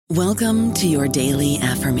Welcome to your daily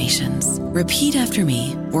affirmations. Repeat after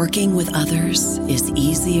me. Working with others is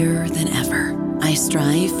easier than ever. I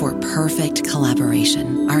strive for perfect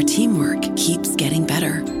collaboration. Our teamwork keeps getting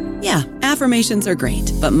better. Yeah, affirmations are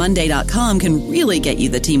great, but Monday.com can really get you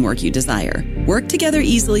the teamwork you desire. Work together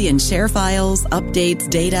easily and share files, updates,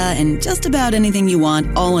 data, and just about anything you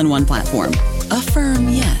want all in one platform. Affirm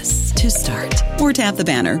yes to start, or tap the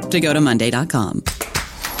banner to go to Monday.com.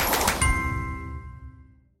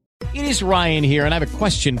 It is Ryan here, and I have a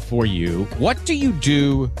question for you. What do you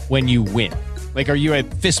do when you win? Like, are you a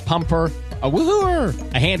fist pumper, a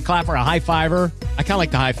woohooer, a hand clapper, a high fiver? I kind of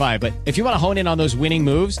like the high five, but if you want to hone in on those winning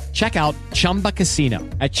moves, check out Chumba Casino.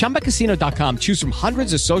 At ChumbaCasino.com, choose from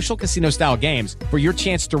hundreds of social casino-style games for your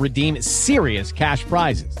chance to redeem serious cash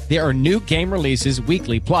prizes. There are new game releases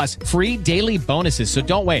weekly, plus free daily bonuses. So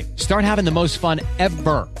don't wait. Start having the most fun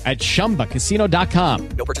ever at ChumbaCasino.com.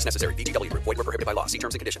 No purchase necessary. VGW. Void where prohibited by law. See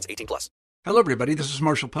terms and conditions. 18+. Hello, everybody. This is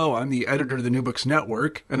Marshall Poe. I'm the editor of the New Books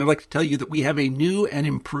Network, and I'd like to tell you that we have a new and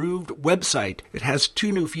improved website. It has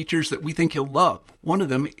two new features that we think you'll love. One of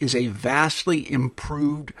them is a vastly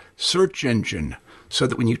improved search engine, so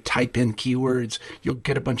that when you type in keywords, you'll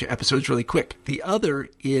get a bunch of episodes really quick. The other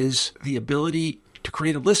is the ability to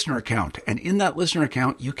create a listener account. And in that listener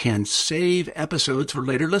account, you can save episodes for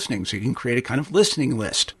later listening. So you can create a kind of listening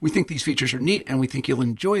list. We think these features are neat, and we think you'll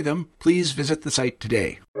enjoy them. Please visit the site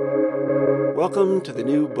today. Welcome to the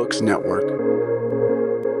New Books Network.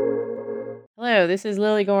 Hello, this is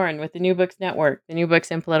Lily Goren with the New Books Network, the New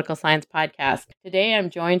Books in Political Science podcast. Today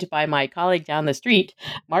I'm joined by my colleague down the street,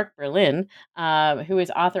 Mark Berlin, who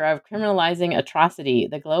is author of Criminalizing Atrocity,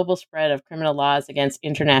 The Global Spread of Criminal Laws Against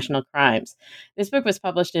International Crimes. This book was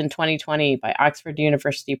published in 2020 by Oxford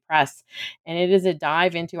University Press, and it is a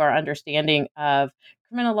dive into our understanding of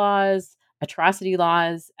criminal laws, atrocity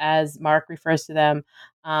laws, as Mark refers to them,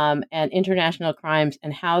 and international crimes,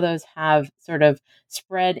 and how those have sort of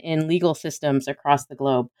spread in legal systems across the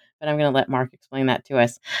globe. But I'm going to let Mark explain that to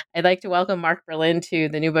us. I'd like to welcome Mark Berlin to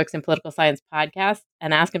the New Books in Political Science podcast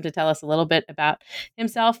and ask him to tell us a little bit about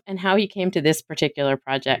himself and how he came to this particular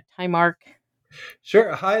project. Hi, Mark.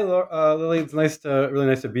 Sure. Hi, Lily. It's really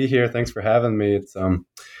nice to be here. Thanks for having me. It's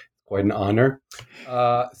quite an honor.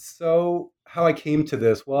 So how I came to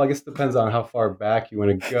this, well, I guess it depends on how far back you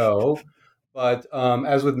want to go. But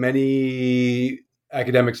as with many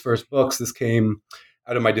academics' first books, this came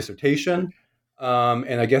out of my dissertation.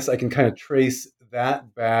 And I guess I can kind of trace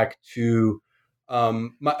that back to,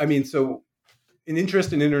 so an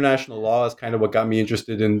interest in international law is kind of what got me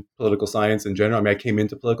interested in political science in general. I mean, I came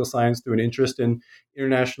into political science through an interest in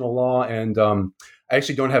international law. And I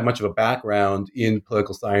actually don't have much of a background in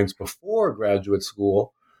political science before graduate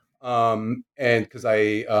school. And because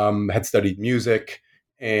I had studied music,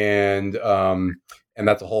 and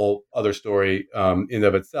that's a whole other story in and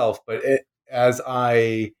of itself. But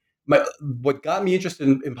what got me interested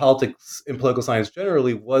in politics, in political science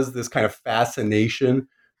generally, was this kind of fascination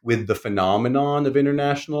with the phenomenon of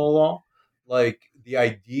international law, like the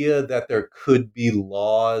idea that there could be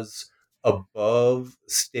laws above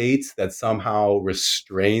states that somehow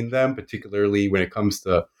restrain them, particularly when it comes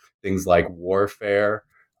to things like warfare.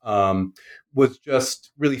 Was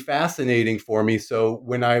just really fascinating for me. So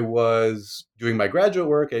when I was doing my graduate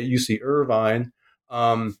work at UC Irvine,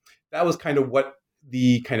 that was kind of what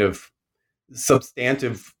the kind of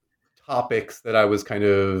substantive topics that I was kind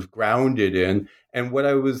of grounded in. And what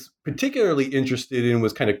I was particularly interested in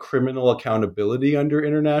was kind of criminal accountability under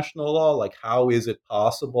international law. Like, how is it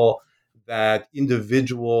possible that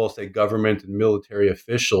individuals, say government and military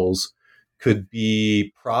officials, could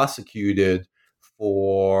be prosecuted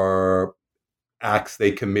for acts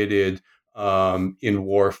they committed in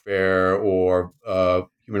warfare or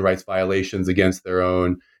human rights violations against their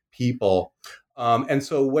own people. And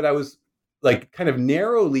so what I was like kind of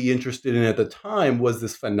narrowly interested in at the time was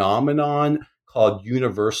this phenomenon called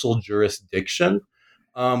universal jurisdiction,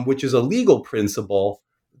 which is a legal principle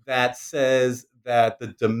that says that the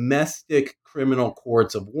domestic criminal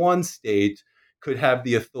courts of one state could have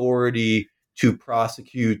the authority to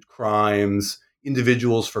prosecute crimes,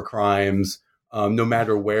 individuals for crimes, no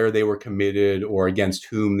matter where they were committed or against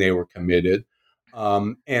whom they were committed.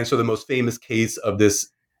 And so the most famous case of this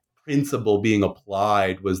principle being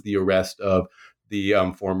applied was the arrest of the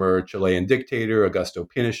former Chilean dictator, Augusto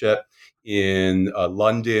Pinochet, in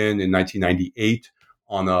London in 1998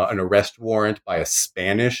 on an arrest warrant by a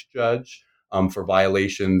Spanish judge for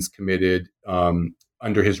violations committed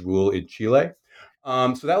under his rule in Chile.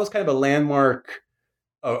 So that was kind of a landmark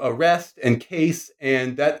arrest and case,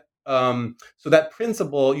 and that so that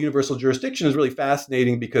principle, universal jurisdiction, is really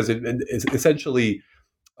fascinating because it essentially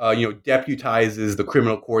deputizes the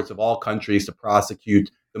criminal courts of all countries to prosecute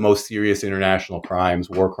the most serious international crimes,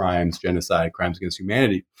 war crimes, genocide, crimes against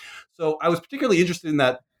humanity. So I was particularly interested in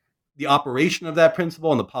the operation of that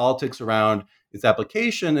principle and the politics around its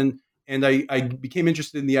application. And I became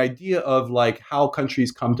interested in the idea of like how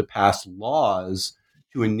countries come to pass laws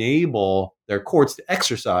to enable their courts to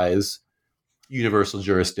exercise universal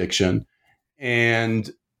jurisdiction. And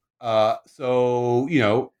I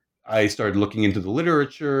started looking into the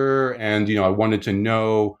literature, and I wanted to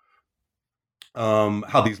know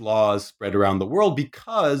how these laws spread around the world,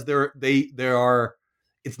 because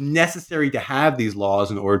it's necessary to have these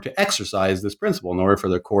laws in order to exercise this principle, in order for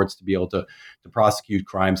the courts to be able to prosecute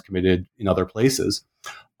crimes committed in other places.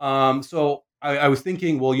 So I was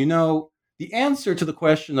thinking, well, the answer to the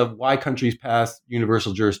question of why countries pass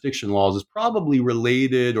universal jurisdiction laws is probably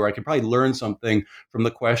related, or I can probably learn something from the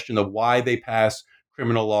question of why they pass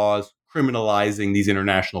criminal laws criminalizing these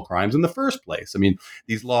international crimes in the first place. I mean,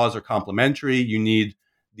 these laws are complementary. You need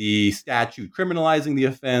the statute criminalizing the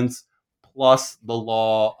offense plus the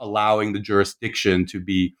law allowing the jurisdiction to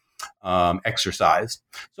be exercised.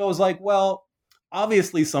 So I was like, well,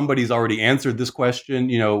 obviously somebody's already answered this question.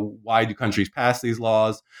 Why do countries pass these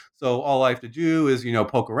laws? So all I have to do is,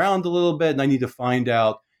 poke around a little bit, and I need to find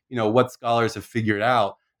out, what scholars have figured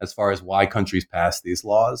out as far as why countries pass these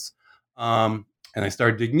laws. And I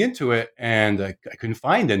started digging into it, and I couldn't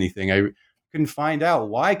find anything. I couldn't find out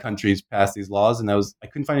why countries pass these laws, and I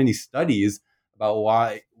couldn't find any studies about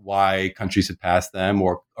why countries had passed them,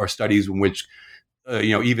 or studies in which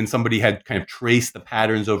even somebody had kind of traced the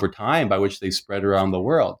patterns over time by which they spread around the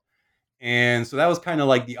world. And so that was kind of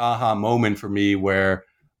like the aha moment for me, where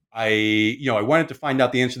I wanted to find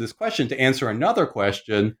out the answer to this question to answer another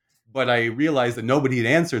question, but I realized that nobody had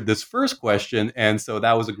answered this first question. And so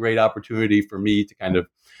that was a great opportunity for me to kind of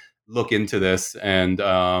look into this and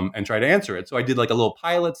try to answer it. So I did like a little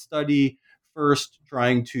pilot study first,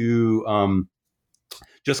 trying to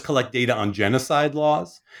just collect data on genocide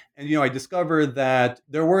laws. And, I discovered that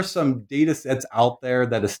there were some data sets out there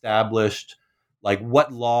that established like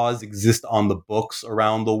what laws exist on the books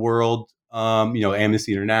around the world.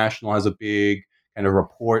 Amnesty International has a big kind of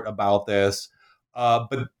report about this.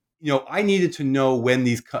 But I needed to know when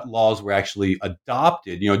these laws were actually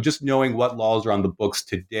adopted. Just knowing what laws are on the books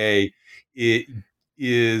today, you're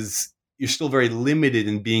still very limited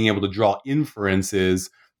in being able to draw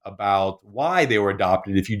inferences about why they were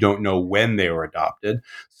adopted if you don't know when they were adopted.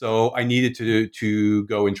 So I needed to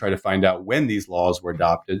go and try to find out when these laws were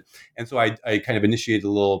adopted. And so I kind of initiated a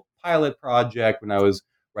little pilot project when I was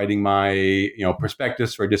writing my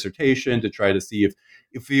prospectus for a dissertation, to try to see if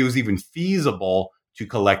it was even feasible to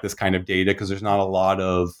collect this kind of data, because there's not a lot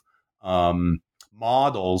of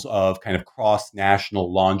models of kind of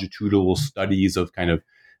cross-national longitudinal studies of kind of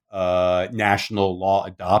national law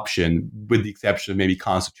adoption, with the exception of maybe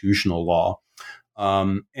constitutional law.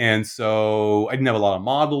 And so I didn't have a lot of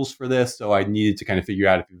models for this, so I needed to kind of figure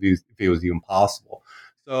out if it was even possible.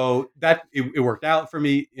 So that it worked out for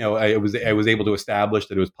me. I was able to establish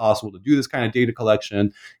that it was possible to do this kind of data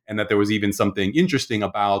collection, and that there was even something interesting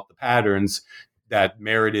about the patterns that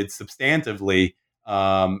merited substantively,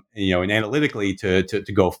 and analytically to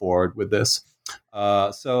go forward with this.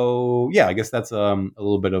 So yeah, I guess that's a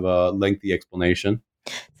little bit of a lengthy explanation.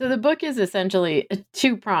 So the book is essentially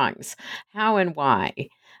two prongs: how and why.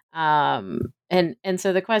 And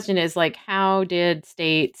so the question is like, how did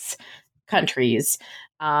states, countries,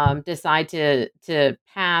 decide to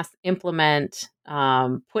pass, implement,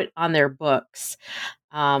 put on their books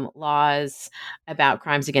laws about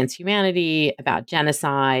crimes against humanity, about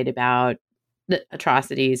genocide, about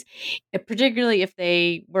atrocities, particularly if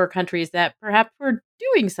they were countries that perhaps were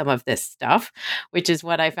doing some of this stuff, which is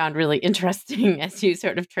what I found really interesting as you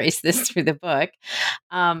sort of trace this through the book.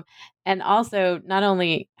 And also, not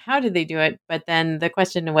only how did they do it, but then the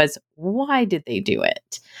question was, why did they do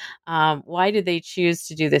it? Why did they choose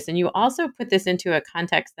to do this? And you also put this into a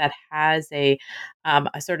context that has a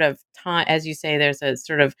sort of time, as you say, there's a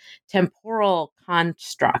sort of temporal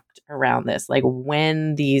construct around this, like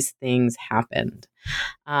when these things happened.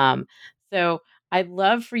 So I'd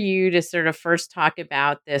love for you to sort of first talk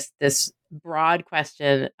about this broad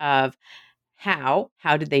question of how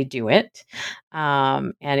did they do it?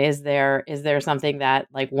 And is there something that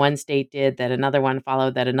like one state did that another one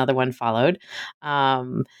followed, that another one followed?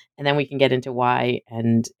 And then we can get into why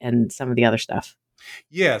and some of the other stuff.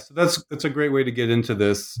 Yeah, so that's a great way to get into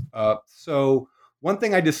this. So one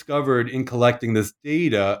thing I discovered in collecting this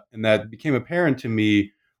data, and that became apparent to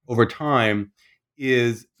me over time,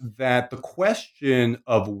 is that the question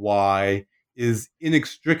of why is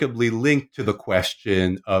inextricably linked to the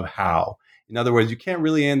question of how. In other words, you can't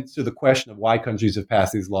really answer the question of why countries have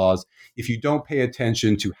passed these laws if you don't pay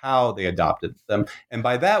attention to how they adopted them. And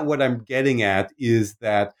by that, what I'm getting at is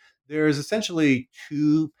that there's essentially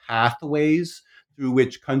two pathways through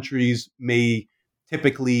which countries may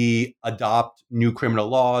typically adopt new criminal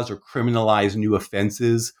laws or criminalize new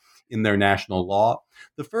offenses in their national law.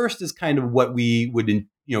 The first is kind of what we would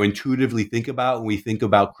intuitively think about when we think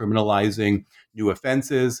about criminalizing new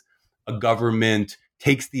offenses. A government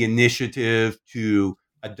takes the initiative to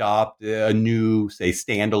adopt a new, say,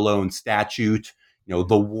 standalone statute,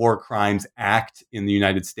 the War Crimes Act in the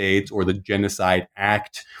United States or the Genocide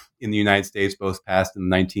Act in the United States, both passed in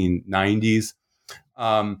the 1990s.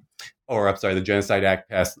 The Genocide Act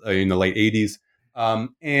passed in the late 80s.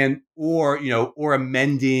 Or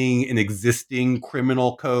amending an existing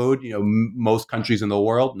criminal code. Most countries in the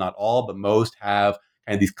world, not all, but most have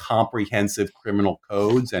kind of these comprehensive criminal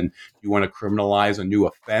codes. And if you want to criminalize a new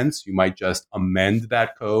offense, you might just amend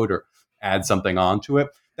that code or add something onto it.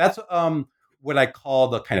 That's what I call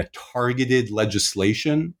the kind of targeted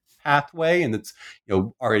legislation pathway. And it's,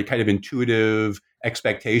 already kind of intuitive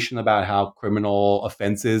expectation about how criminal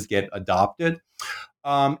offenses get adopted.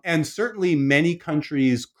 And certainly many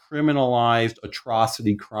countries criminalized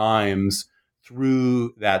atrocity crimes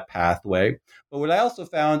through that pathway. But what I also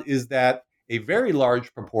found is that a very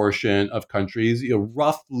large proportion of countries,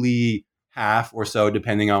 roughly half or so,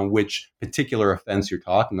 depending on which particular offense you're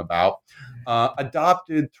talking about,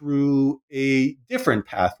 adopted through a different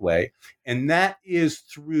pathway. And that is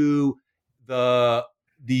through the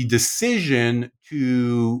decision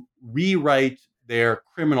to rewrite their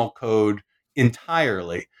criminal code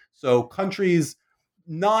entirely. So countries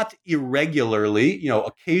not irregularly,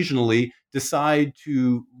 occasionally decide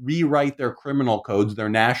to rewrite their criminal codes, their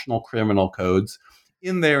national criminal codes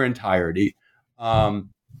in their entirety. I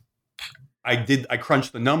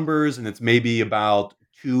crunched the numbers, and it's maybe about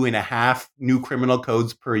 2.5 new criminal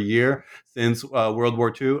codes per year since World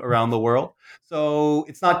War II around the world. So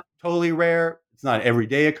it's not totally rare. It's not an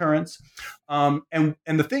everyday occurrence. And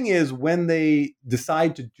the thing is, when they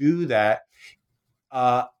decide to do that,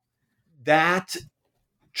 that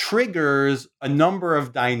triggers a number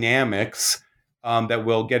of dynamics that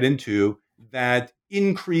we'll get into that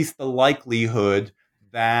increase the likelihood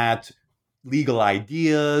that legal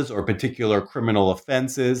ideas or particular criminal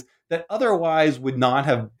offenses that otherwise would not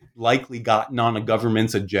have likely gotten on a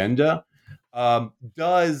government's agenda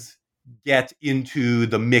does get into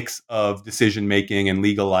the mix of decision making and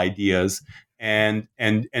legal ideas and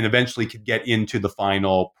eventually could get into the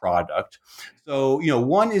final product. So,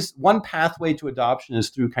 one pathway to adoption is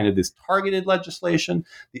through kind of this targeted legislation.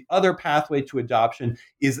 The other pathway to adoption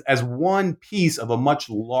is as one piece of a much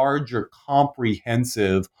larger,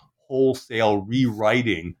 comprehensive, wholesale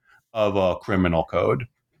rewriting of a criminal code.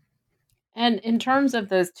 And in terms of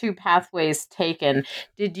those two pathways taken,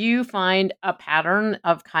 did you find a pattern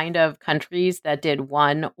of kind of countries that did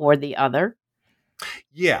one or the other?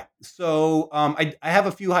 Yeah. So I have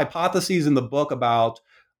a few hypotheses in the book about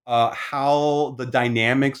how the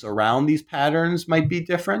dynamics around these patterns might be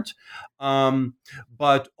different.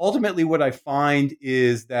 But ultimately, what I find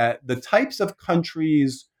is that the types of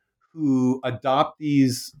countries who adopt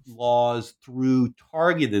these laws through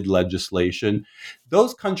targeted legislation,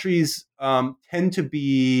 those countries tend to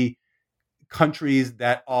be countries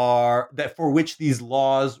that for which these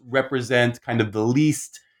laws represent kind of the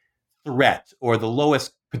least threat or the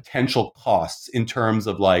lowest potential costs in terms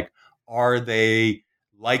of are they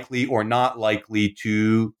likely or not likely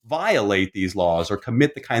to violate these laws or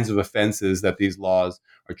commit the kinds of offenses that these laws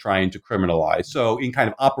are trying to criminalize. So in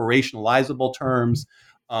kind of operationalizable terms,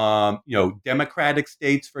 democratic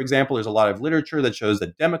states, for example, there's a lot of literature that shows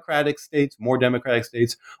that more democratic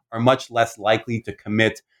states are much less likely to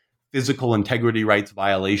commit physical integrity rights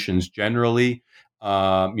violations generally,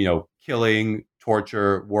 killing,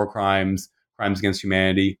 torture, war crimes, crimes against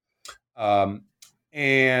humanity.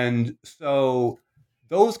 And so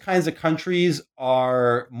those kinds of countries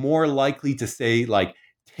are more likely to say,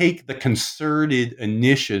 take the concerted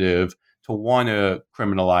initiative to want to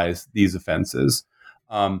criminalize these offenses.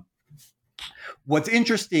 What's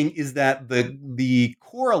interesting is that the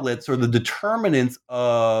correlates or the determinants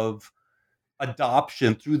of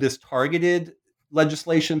adoption through this targeted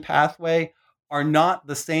legislation pathway are not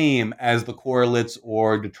the same as the correlates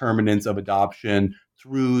or determinants of adoption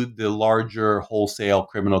through the larger wholesale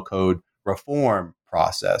criminal code reform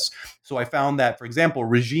process. So I found that, for example,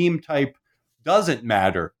 regime type doesn't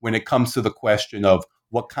matter when it comes to the question of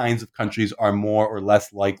what kinds of countries are more or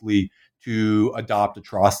less likely to adopt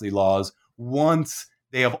atrocity laws once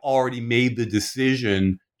they have already made the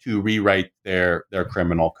decision to rewrite their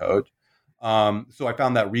criminal code. So I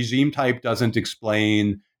found that regime type doesn't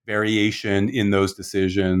explain variation in those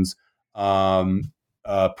decisions.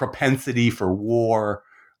 Propensity for war,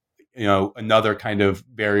 another kind of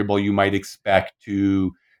variable you might expect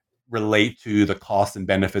to relate to the costs and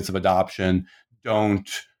benefits of adoption,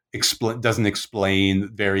 doesn't explain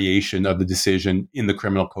variation of the decision in the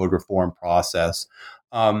criminal code reform process.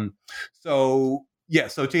 So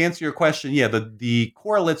to answer your question, the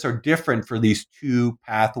correlates are different for these two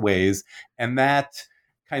pathways, and that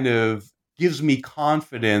kind of gives me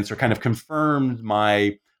confidence, or kind of confirmed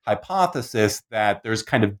my hypothesis, that there's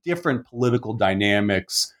kind of different political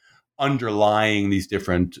dynamics underlying these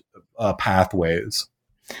different pathways.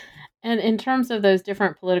 And in terms of those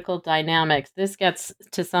different political dynamics, this gets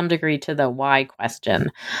to some degree to the why question.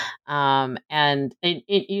 And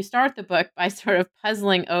you start the book by sort of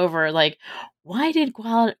puzzling over, like, why did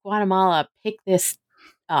Guatemala pick this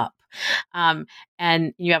up?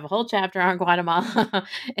 And you have a whole chapter on Guatemala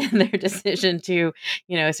and their decision to,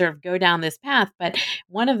 sort of go down this path. But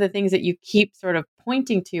one of the things that you keep sort of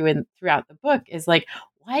pointing to throughout the book is, like,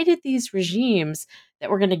 why did these regimes that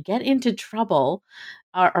were going to get into trouble,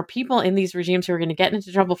 or people in these regimes who are going to get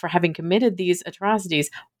into trouble for having committed these atrocities,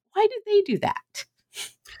 why did they do that?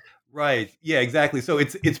 Right. Yeah, exactly. So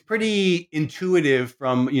it's pretty intuitive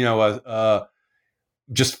from,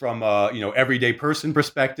 just from a everyday person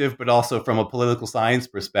perspective, but also from a political science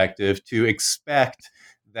perspective, to expect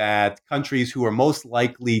that countries who are most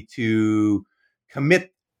likely to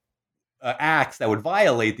commit acts that would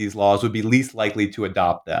violate these laws would be least likely to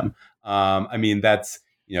adopt them.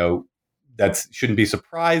 That shouldn't be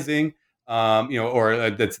surprising,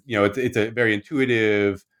 it's a very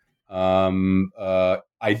intuitive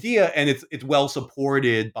idea, and it's well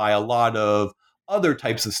supported by a lot of other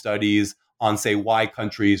types of studies on, say, why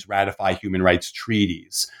countries ratify human rights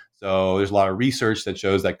treaties. So there's a lot of research that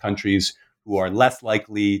shows that countries who are less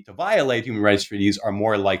likely to violate human rights treaties are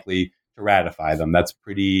more likely to ratify them. That's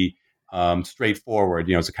pretty straightforward.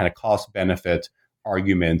 It's a kind of cost-benefit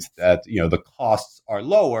argument that, the costs are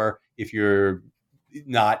lower if you're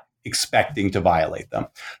not expecting to violate them.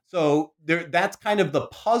 So that's kind of the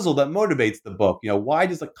puzzle that motivates the book. Why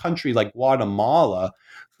does a country like Guatemala,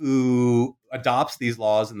 who adopts these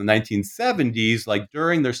laws in the 1970s, like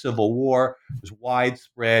during their civil war, there's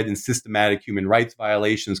widespread and systematic human rights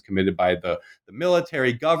violations committed by the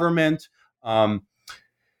military government.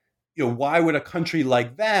 Why would a country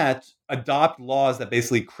like that adopt laws that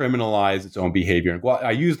basically criminalize its own behavior? And I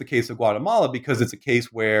use the case of Guatemala because it's a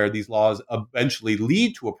case where these laws eventually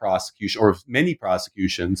lead to a prosecution, or many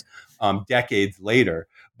prosecutions, decades later.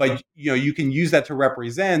 But you can use that to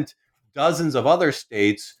represent dozens of other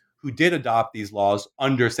states who did adopt these laws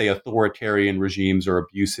under, say, authoritarian regimes or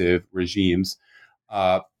abusive regimes.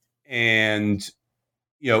 And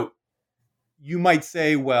you might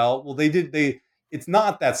say, well, it's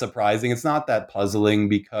not that surprising. It's not that puzzling,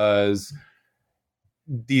 because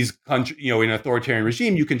these countries, in an authoritarian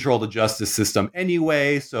regime, you control the justice system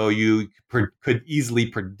anyway. So you could easily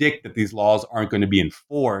predict that these laws aren't going to be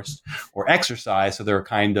enforced or exercised. So they're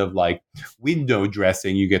kind of like window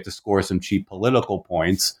dressing. You get to score some cheap political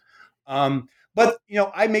points. But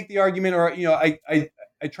I make the argument, or I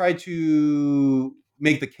try to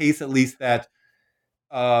make the case, at least, that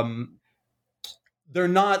they're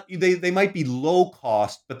not. They might be low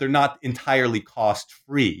cost, but they're not entirely cost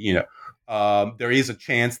free. There is a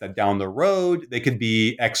chance that down the road they could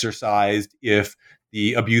be exercised if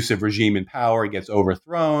the abusive regime in power gets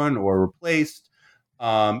overthrown or replaced.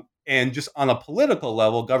 And just on a political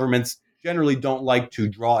level, governments generally don't like to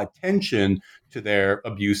draw attention to their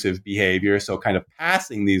abusive behavior. So kind of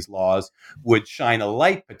passing these laws would shine a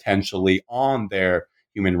light potentially on their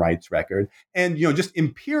human rights record. And, just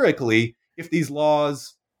empirically, if these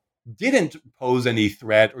laws didn't pose any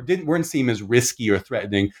threat or weren't seen as risky or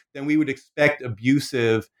threatening, then we would expect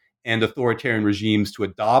abusive and authoritarian regimes to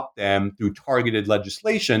adopt them through targeted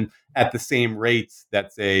legislation at the same rates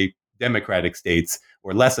that, say, democratic states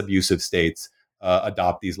or less abusive states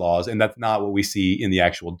adopt these laws. And that's not what we see in the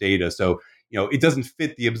actual data. So, it doesn't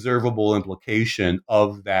fit the observable implication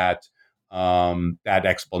of that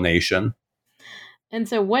explanation. And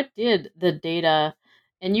so what did the data,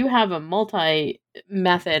 and you have a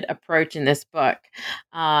multi-method approach in this book,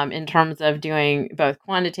 in terms of doing both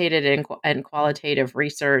quantitative and qualitative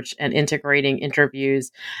research and integrating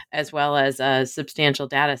interviews as well as a substantial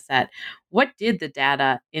data set. What did the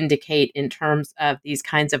data indicate in terms of these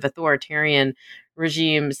kinds of authoritarian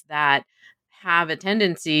regimes that have a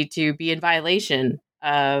tendency to be in violation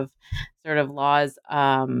of sort of laws,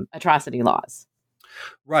 atrocity laws?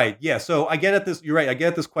 Right. Yeah. So I get at this. You're right. I get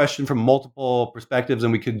at this question from multiple perspectives,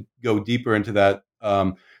 and we could go deeper into that,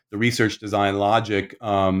 the research design logic,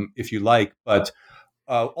 if you like. But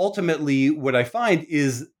ultimately, what I find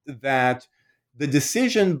is that the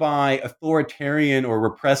decision by authoritarian or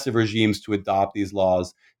repressive regimes to adopt these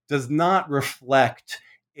laws does not reflect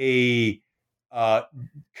a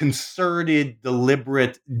concerted,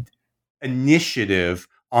 deliberate initiative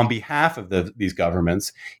on behalf of these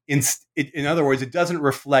governments. In other words, it doesn't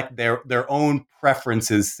reflect their own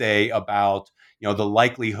preferences, say, about the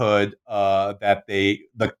likelihood that the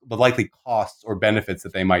likely costs or benefits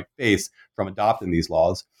that they might face from adopting these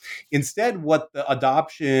laws. Instead, what the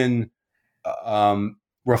adoption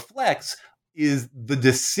reflects is the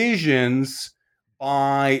decisions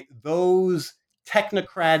by those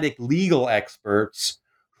technocratic legal experts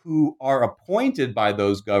who are appointed by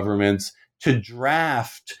those governments to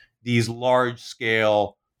draft these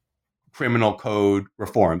large-scale criminal code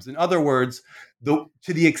reforms. In other words, to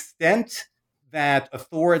the extent that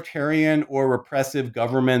authoritarian or repressive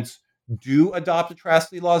governments do adopt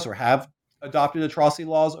atrocity laws or have adopted atrocity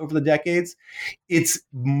laws over the decades, it's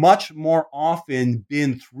much more often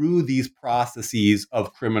been through these processes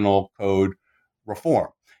of criminal code reform.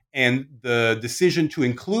 And the decision to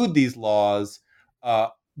include these laws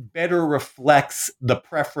better reflects the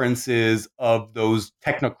preferences of those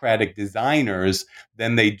technocratic designers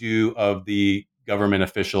than they do of the government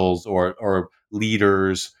officials or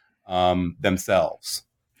leaders themselves.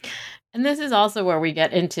 And this is also where we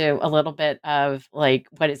get into a little bit of like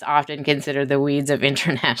what is often considered the weeds of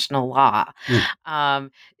international law,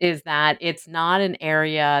 is that it's not an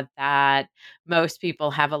area that most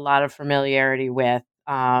people have a lot of familiarity with.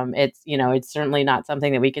 It's certainly not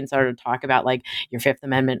something that we can sort of talk about like your Fifth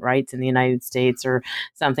Amendment rights in the United States or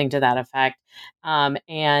something to that effect.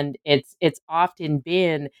 And it's often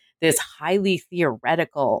been this highly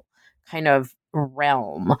theoretical kind of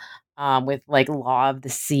realm, with like law of the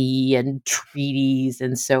sea and treaties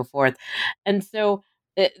and so forth. And so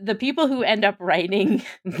the people who end up writing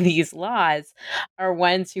these laws are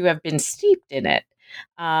ones who have been steeped in it,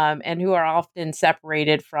 and who are often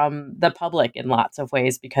separated from the public in lots of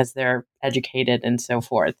ways because they're educated and so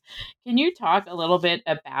forth. Can you talk a little bit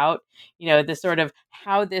about, the sort of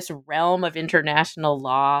how this realm of international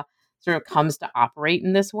law sort of comes to operate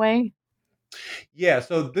in this way? Yeah,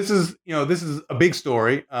 so this is a big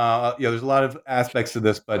story. There's a lot of aspects to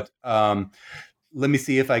this, but let me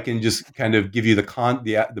see if I can just kind of give you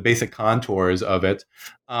the basic contours of it.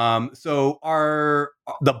 So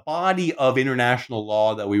the body of international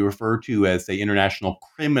law that we refer to as, say, international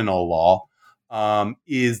criminal law,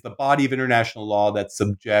 is the body of international law that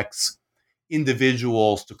subjects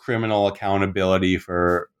individuals to criminal accountability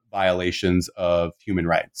for violations of human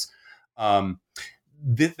rights.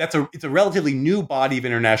 It's a relatively new body of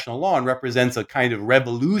international law and represents a kind of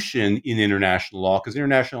revolution in international law, because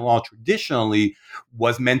international law traditionally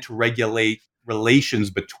was meant to regulate relations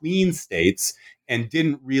between states and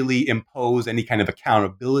didn't really impose any kind of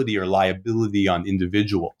accountability or liability on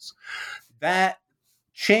individuals. That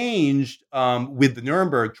changed with the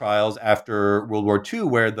Nuremberg trials after World War II,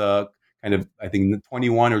 where the kind of, I think, the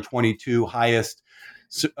 21 or 22 highest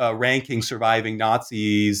ranking surviving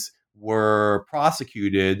Nazis were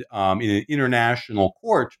prosecuted in an international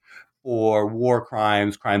court for war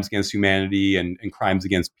crimes, crimes against humanity, and crimes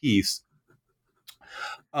against peace.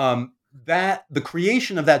 That the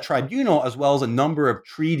creation of that tribunal, as well as a number of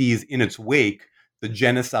treaties in its wake, the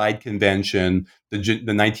Genocide Convention, the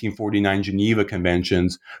 1949 Geneva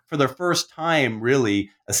Conventions, for the first time really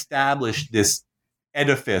established this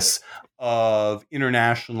edifice of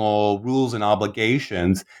international rules and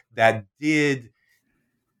obligations that did,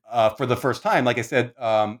 for the first time, like I said,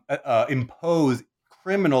 impose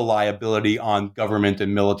criminal liability on government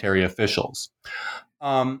and military officials.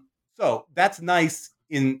 So that's nice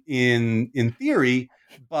in theory,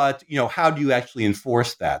 but how do you actually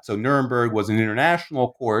enforce that? So Nuremberg was an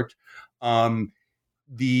international court.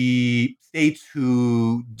 The states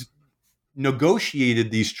who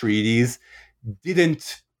negotiated these treaties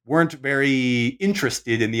weren't very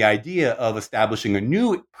interested in the idea of establishing a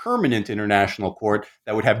new permanent international court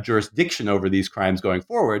that would have jurisdiction over these crimes going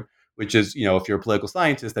forward, which is, if you're a political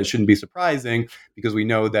scientist, that shouldn't be surprising, because we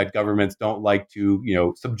know that governments don't like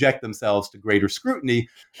to, subject themselves to greater scrutiny,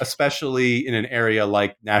 especially in an area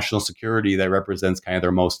like national security that represents kind of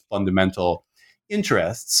their most fundamental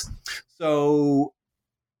interests. So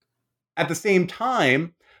at the same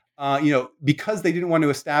time, because they didn't want to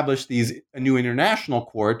establish a new international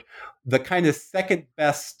court, the kind of second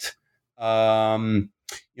best,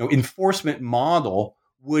 enforcement model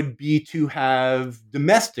would be to have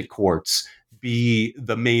domestic courts be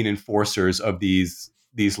the main enforcers of these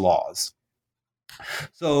laws.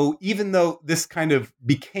 So even though this kind of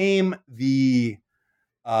became the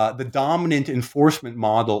dominant enforcement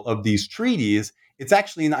model of these treaties, it's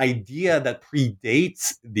actually an idea that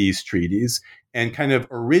predates these treaties and kind of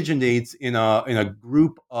originates in a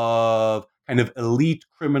group of kind of elite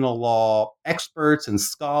criminal law experts and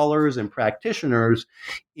scholars and practitioners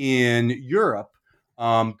in Europe,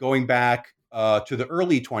 going back to the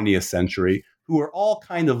early 20th century, who are all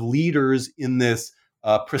kind of leaders in this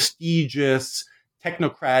prestigious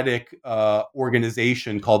technocratic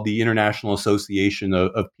organization called the International Association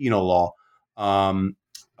of Penal Law,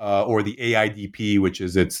 or the AIDP, which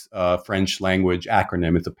is its French language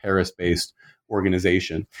acronym. It's a Paris-based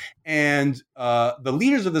organization. And the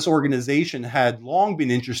leaders of this organization had long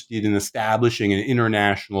been interested in establishing an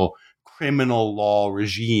international criminal law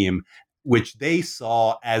regime, which they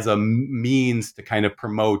saw as a means to kind of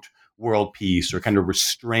promote world peace or kind of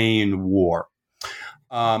restrain war.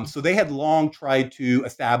 So they had long tried to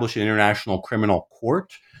establish an international criminal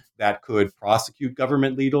court that could prosecute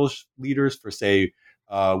government leaders for, say,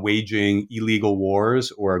 waging illegal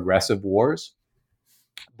wars or aggressive wars.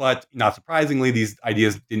 But not surprisingly, these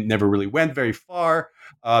ideas never really went very far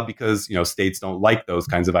because states don't like those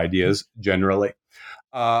kinds of ideas generally.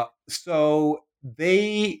 So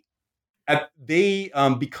they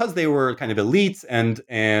because they were kind of elites and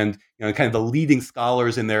kind of the leading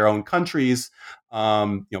scholars in their own countries,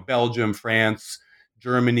 Belgium, France,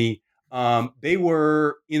 Germany, they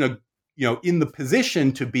were in the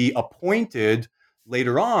position to be appointed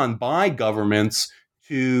later on by governments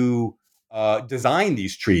to design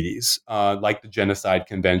these treaties, like the Genocide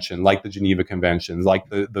Convention, like the Geneva Conventions, like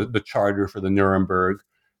the Charter for the Nuremberg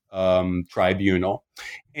Tribunal.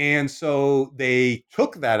 And so they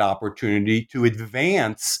took that opportunity to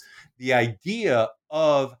advance the idea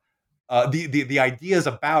of the ideas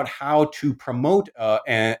about how to promote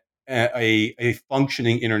a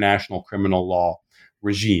functioning international criminal law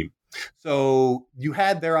regime. So you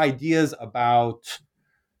had their ideas about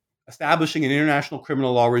establishing an international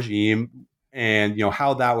criminal law regime and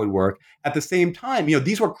how that would work. At the same time,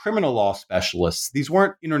 these were criminal law specialists. These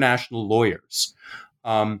weren't international lawyers.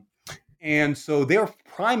 And so they're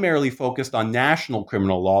primarily focused on national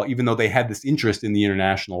criminal law, even though they had this interest in the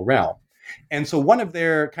international realm. And so one of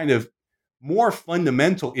their kind of more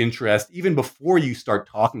fundamental interests, even before you start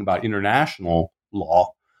talking about international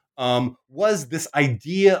law, was this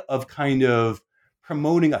idea of kind of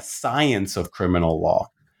promoting a science of criminal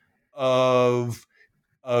law, of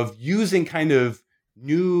using kind of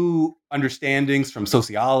new understandings from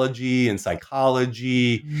sociology and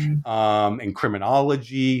psychology and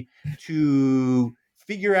criminology to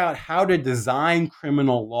figure out how to design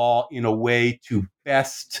criminal law in a way to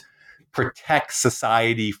best protect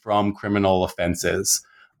society from criminal offenses,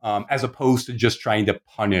 as opposed to just trying to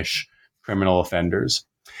punish criminal offenders.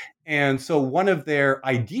 And so one of their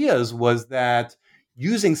ideas was that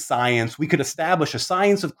using science, we could establish a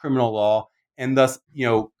science of criminal law and thus,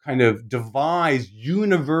 kind of devise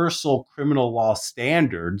universal criminal law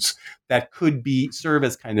standards that could serve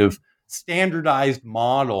as kind of standardized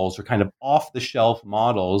models or kind of off-the-shelf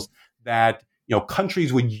models that,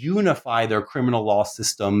 countries would unify their criminal law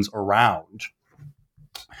systems around.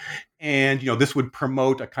 And, this would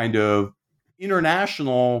promote a kind of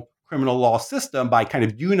international criminal law system by kind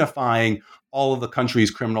of unifying all of the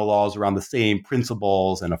country's criminal laws around the same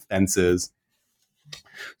principles and offenses.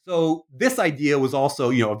 So this idea was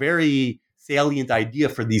also, a very salient idea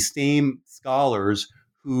for these same scholars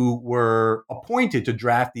who were appointed to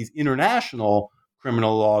draft these international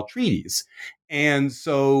criminal law treaties. And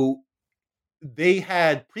so they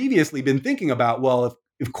had previously been thinking about, well,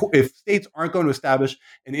 if states aren't going to establish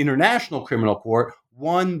an international criminal court,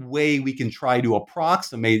 one way we can try to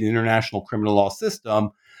approximate an international criminal law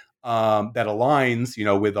system that aligns,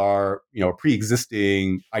 with our,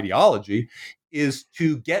 pre-existing ideology is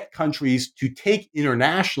to get countries to take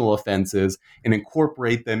international offenses and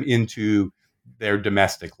incorporate them into their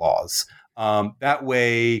domestic laws. That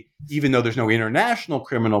way, even though there's no international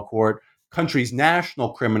criminal court, countries'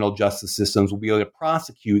 national criminal justice systems will be able to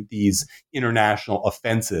prosecute these international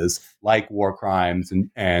offenses like war crimes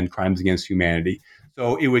and crimes against humanity.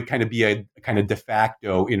 So it would kind of be a kind of de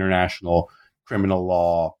facto international criminal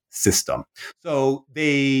law system. So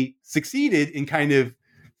they succeeded in kind of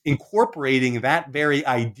incorporating that very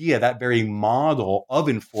idea, that very model of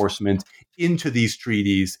enforcement into these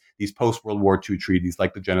treaties, these post-World War II treaties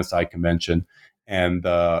like the Genocide Convention and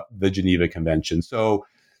the Geneva Convention. So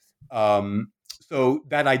So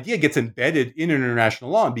that idea gets embedded in international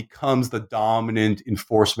law and becomes the dominant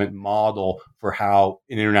enforcement model for how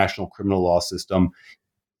an international criminal law system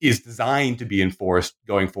is designed to be enforced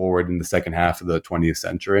going forward in the second half of the 20th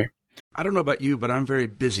century. I don't know about you, but I'm very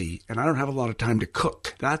busy and I don't have a lot of time to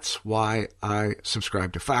cook. That's why I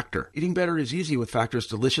subscribe to Factor. Eating better is easy with Factor's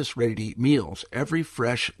delicious, ready-to-eat meals. Every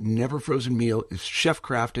fresh, never frozen meal is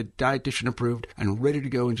chef-crafted, dietitian approved, and ready to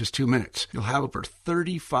go in just 2 minutes. You'll have over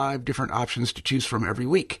 35 different options to choose from every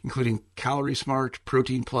week, including Calorie Smart,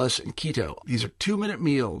 Protein Plus, and Keto. These are 2-minute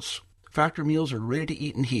meals. Factor meals are ready to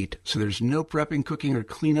eat and heat, so there's no prepping, cooking, or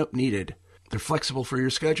cleanup needed. They're flexible for your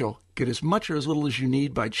schedule. Get as much or as little as you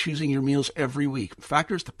need by choosing your meals every week.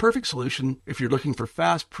 Factor is the perfect solution if you're looking for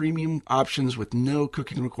fast, premium options with no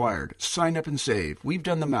cooking required. Sign up and save. We've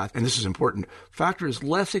done the math, and this is important. Factor is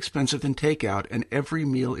less expensive than takeout, and every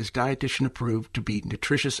meal is dietitian approved to be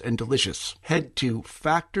nutritious and delicious. Head to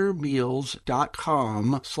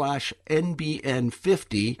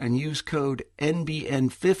factormeals.com/NBN50 and use code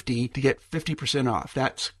NBN50 to get 50% off.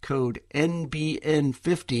 That's code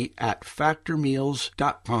NBN50 at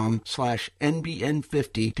factormeals.com/NBN50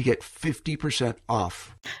 to get 50%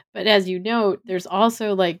 off. But as you note, there's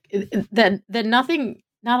also like that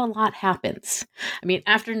not a lot happens. I mean,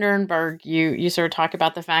 after Nuremberg, you sort of talk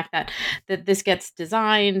about the fact that this gets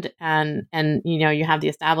designed and you have the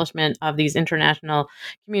establishment of these international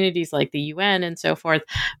communities like the UN and so forth,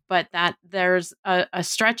 but that there's a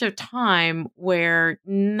stretch of time where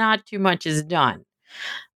not too much is done.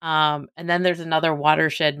 And then there's another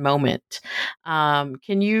watershed moment.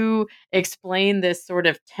 Can you explain this sort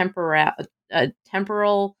of temporal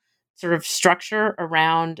sort of structure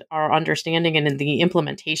around our understanding and in the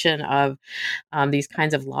implementation of these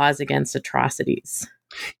kinds of laws against atrocities?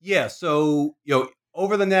 Yeah. So,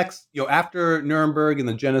 over the next, after Nuremberg and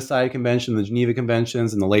the Genocide Convention, the Geneva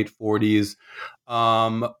Conventions in the late 40s,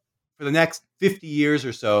 for the next 50 years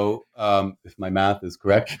or so, if my math is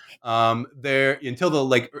correct, there until the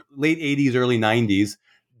late 80s, early 90s,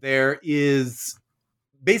 there is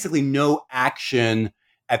basically no action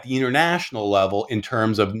at the international level in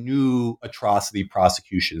terms of new atrocity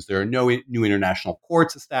prosecutions. There are no new international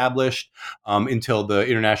courts established until the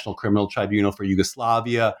International Criminal Tribunal for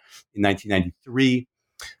Yugoslavia in 1993.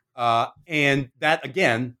 And that,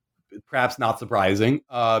 again, perhaps not surprising,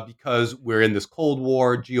 because we're in this Cold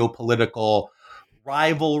War, geopolitical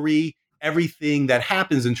rivalry. Everything that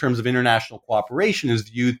happens in terms of international cooperation is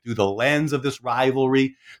viewed through the lens of this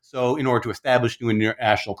rivalry. So in order to establish new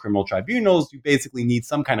international criminal tribunals, you basically need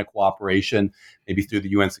some kind of cooperation, maybe through the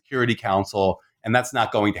UN Security Council, and that's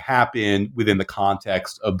not going to happen within the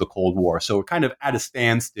context of the Cold War. So we're kind of at a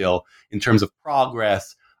standstill in terms of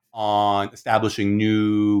progress on establishing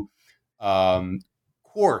new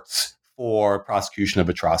courts for prosecution of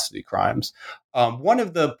atrocity crimes. One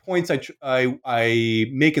of the points I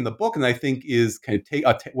make in the book, and I think is kind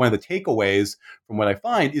of one of the takeaways from what I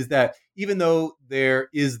find, is that even though there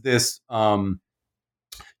is this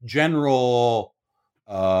general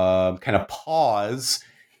kind of pause,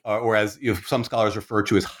 or as some scholars refer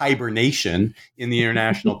to as hibernation in the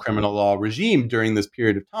international criminal law regime during this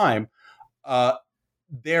period of time,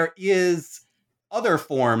 there is other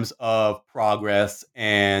forms of progress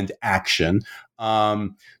and action.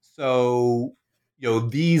 So,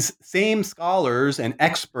 these same scholars and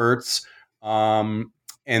experts and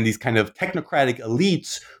these kind of technocratic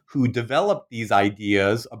elites who developed these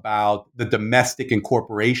ideas about the domestic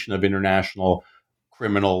incorporation of international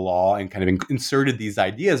criminal law and kind of inserted these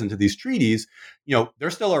ideas into these treaties, they're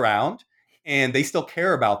still around and they still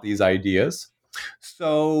care about these ideas.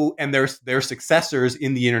 So, and their successors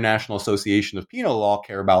in the International Association of Penal Law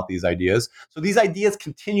care about these ideas. So these ideas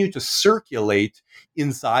continue to circulate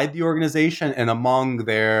inside the organization and among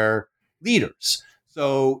their leaders.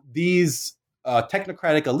 So these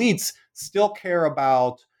technocratic elites still care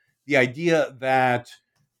about the idea that,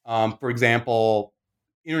 for example,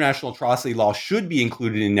 international atrocity law should be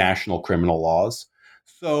included in national criminal laws.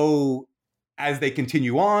 So as they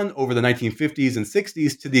continue on over the 1950s and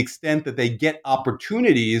 60s, to the extent that they get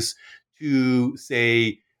opportunities to,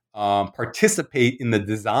 say, participate in the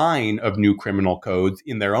design of new criminal codes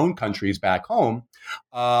in their own countries back home,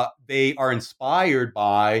 they are inspired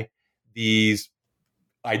by these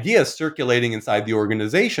ideas circulating inside the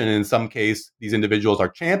organization. And in some case, these individuals are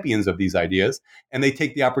champions of these ideas, and they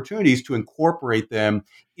take the opportunities to incorporate them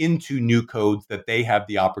into new codes that they have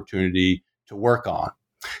the opportunity to work on.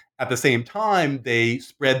 At the same time, they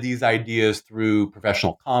spread these ideas through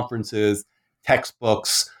professional conferences,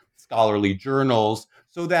 textbooks, scholarly journals,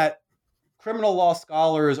 so that criminal law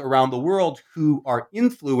scholars around the world who are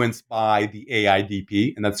influenced by the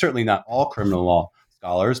AIDP, and that's certainly not all criminal law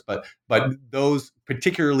scholars, but those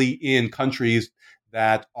particularly in countries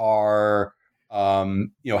that are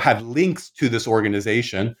have links to this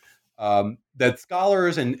organization, that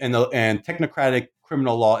scholars and technocratic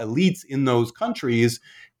criminal law elites in those countries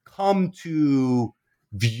come to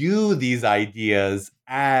view these ideas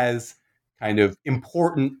as kind of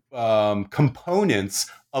important components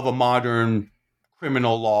of a modern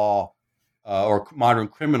criminal law or modern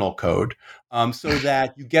criminal code, so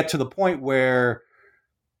that you get to the point where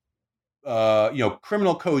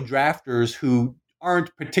criminal code drafters who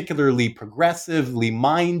aren't particularly progressively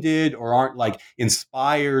minded or aren't like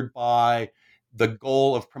inspired by the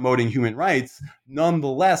goal of promoting human rights,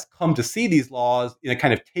 nonetheless come to see these laws in a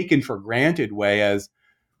kind of taken for granted way as,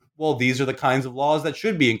 well, these are the kinds of laws that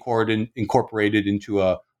should be incorporated into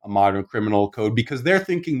a modern criminal code, because they're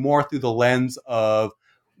thinking more through the lens of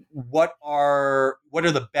what are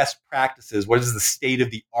the best practices, what is the state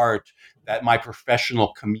of the art that my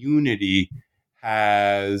professional community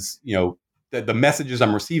has, the messages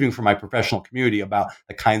I'm receiving from my professional community about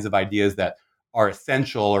the kinds of ideas that are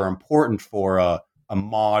essential or important for a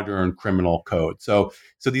modern criminal code. So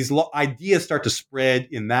these ideas start to spread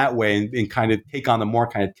in that way and kind of take on the more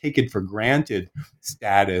kind of taken for granted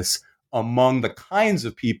status among the kinds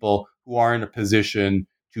of people who are in a position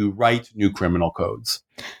to write new criminal codes.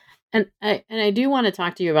 And I do want to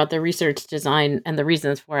talk to you about the research design and the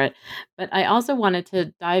reasons for it, but I also wanted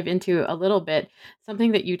to dive into a little bit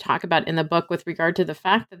something that you talk about in the book with regard to the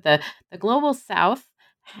fact that the Global South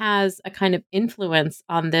has a kind of influence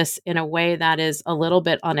on this in a way that is a little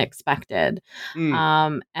bit unexpected.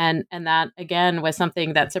 And that, again, was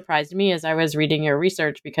something that surprised me as I was reading your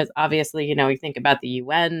research, because obviously, you think about the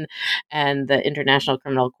UN and the International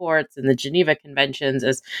Criminal Courts and the Geneva Conventions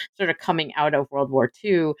as sort of coming out of World War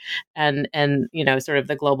II and sort of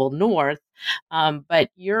the global North.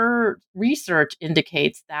 But your research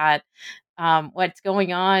indicates that what's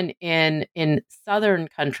going on in southern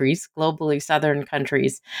countries, globally southern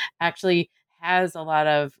countries, actually has a lot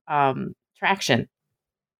of traction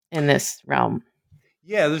in this realm.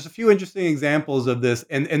 Yeah, there's a few interesting examples of this,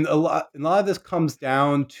 and a lot of this comes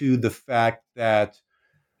down to the fact that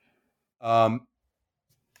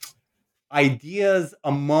ideas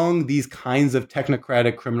among these kinds of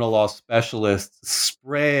technocratic criminal law specialists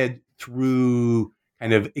spread through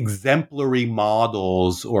kind of exemplary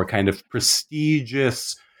models or kind of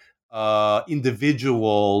prestigious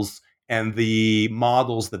individuals and the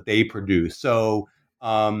models that they produce. So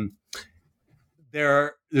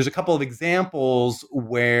there's a couple of examples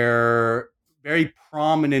where very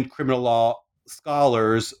prominent criminal law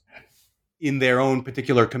scholars in their own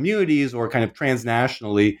particular communities or kind of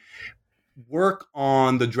transnationally work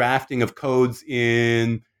on the drafting of codes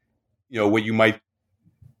in, what you might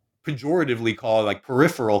pejoratively call like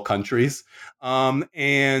peripheral countries.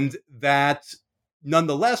 And that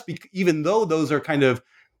nonetheless, even though those are kind of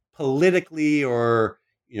politically or,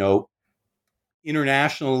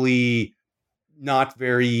 internationally not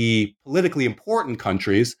very politically important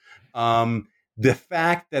countries, the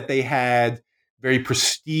fact that they had very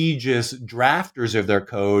prestigious drafters of their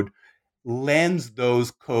code lends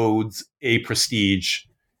those codes a prestige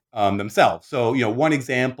themselves. So, one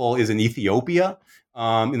example is in Ethiopia.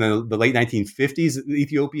 In the late 1950s,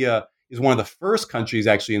 Ethiopia is one of the first countries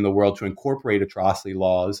actually in the world to incorporate atrocity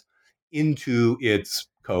laws into its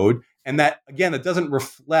code. And that, again, it doesn't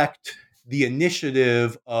reflect the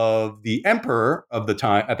initiative of the emperor of the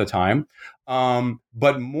time at the time,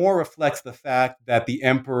 but more reflects the fact that the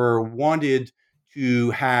emperor wanted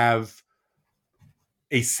to have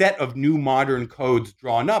a set of new modern codes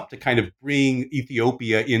drawn up to kind of bring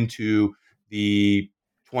Ethiopia into the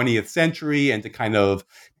 20th century and to kind of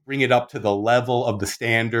bring it up to the level of the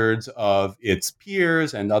standards of its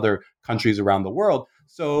peers and other countries around the world.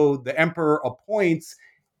 So the emperor appoints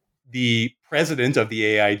the president of the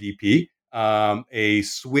AIDP, a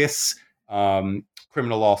Swiss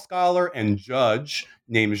criminal law scholar and judge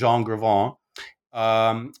named Jean Grevin,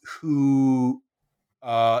 who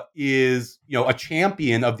is a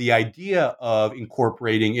champion of the idea of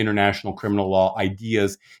incorporating international criminal law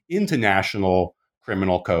ideas into national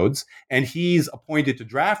criminal codes. And he's appointed to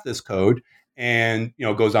draft this code and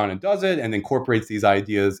goes on and does it and incorporates these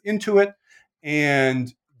ideas into it.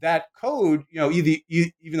 And that code,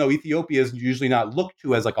 even though Ethiopia is usually not looked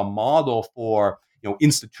to as like a model for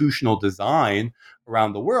institutional design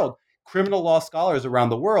around the world, criminal law scholars around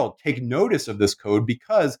the world take notice of this code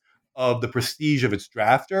because of the prestige of its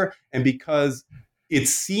drafter and because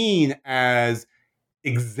it's seen as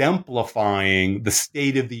exemplifying the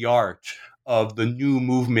state of the art of the new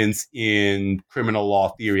movements in criminal law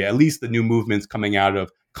theory, at least the new movements coming out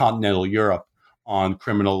of continental Europe on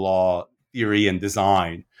criminal law theory and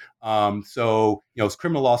design. So,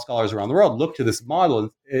 criminal law scholars around the world look to this model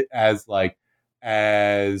as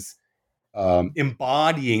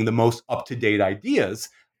embodying the most up-to-date ideas.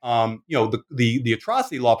 The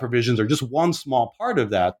atrocity law provisions are just one small part of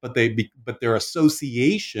that, but their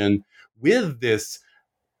association with this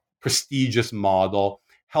prestigious model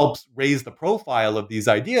helps raise the profile of these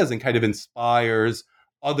ideas and kind of inspires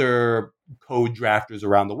other code drafters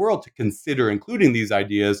around the world to consider including these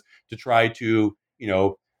ideas to try to,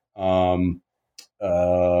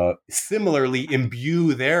 similarly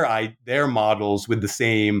imbue their models with the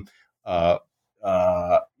same,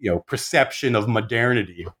 perception of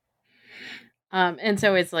modernity. And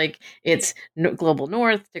so it's like global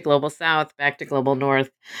north to global south, back to global north,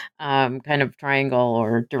 kind of triangle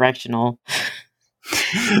or directional.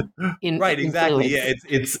 Right, exactly. Yeah,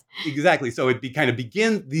 it's exactly. So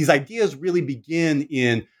these ideas really begin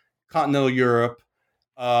in continental Europe,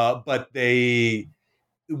 but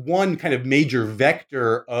one kind of major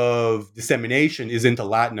vector of dissemination is into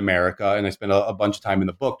Latin America, and I spent a bunch of time in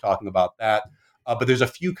the book talking about that. But there's a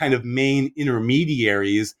few kind of main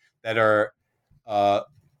intermediaries that are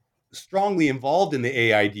strongly involved in the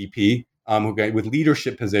AIDP, with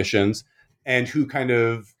leadership positions, and who kind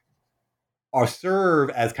of serve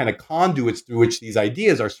as kind of conduits through which these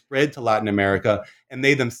ideas are spread to Latin America, and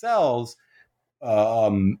they themselves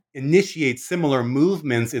initiate similar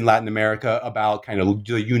movements in Latin America about kind of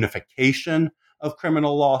the unification of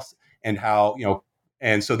criminal law and how,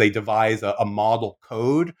 and so they devise a model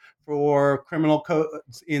code for criminal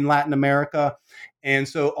codes in Latin America. And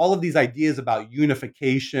so all of these ideas about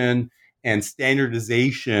unification and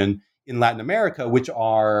standardization in Latin America, which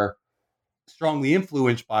are strongly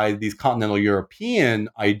influenced by these continental European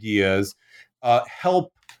ideas,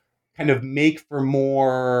 help kind of make for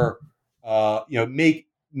more, make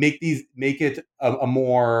it a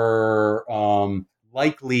more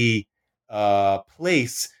likely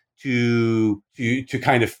place to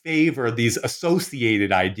kind of favor these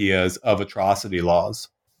associated ideas of atrocity laws.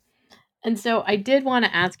 And so I did want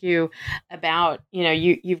to ask you about,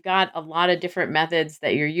 you've got a lot of different methods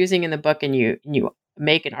that you're using in the book, and you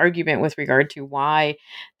make an argument with regard to why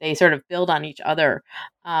they sort of build on each other,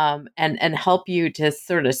 and help you to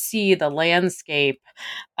sort of see the landscape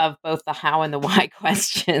of both the how and the why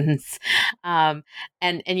questions. And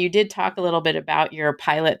you did talk a little bit about your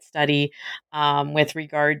pilot study, with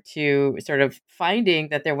regard to sort of finding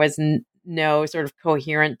that there was no sort of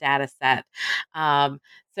coherent data set.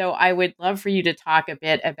 So I would love for you to talk a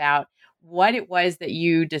bit about what it was that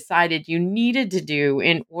you decided you needed to do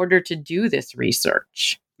in order to do this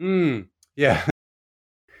research. Yeah.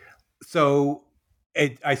 So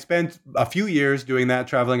I spent a few years doing that,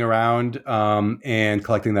 traveling around and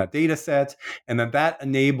collecting that data set. And then that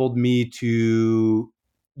enabled me to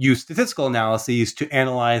use statistical analyses to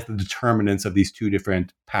analyze the determinants of these two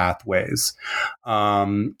different pathways.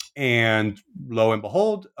 And lo and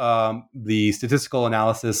behold, the statistical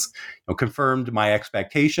analysis confirmed my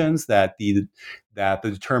expectations that the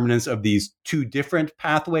determinants of these two different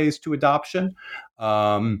pathways to adoption,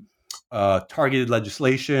 targeted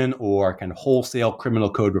legislation or kind of wholesale criminal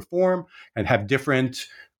code reform, and have different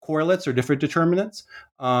correlates or different determinants.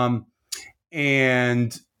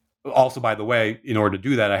 And also, by the way, in order to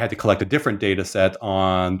do that, I had to collect a different data set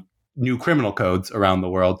on new criminal codes around the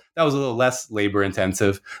world. That was a little less labor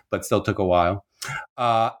intensive, but still took a while.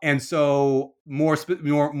 And so more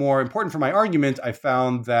important for my argument, I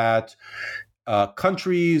found that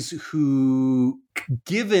countries who,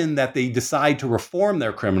 given that they decide to reform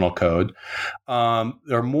their criminal code,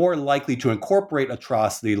 are more likely to incorporate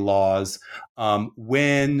atrocity laws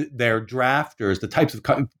when their drafters, the types of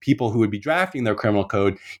people who would be drafting their criminal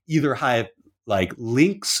code, either have like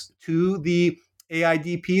links to the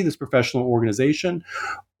AIDP, this professional organization,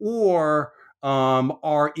 or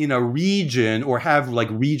are in a region or have like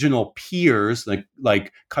regional peers,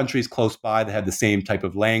 like countries close by that have the same type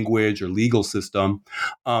of language or legal system,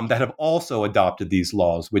 that have also adopted these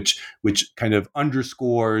laws, which kind of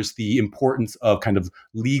underscores the importance of kind of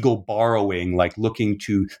legal borrowing, like looking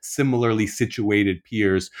to similarly situated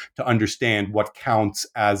peers to understand what counts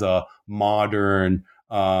as a modern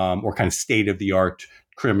or kind of state-of-the-art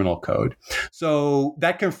criminal code. So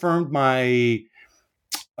that confirmed my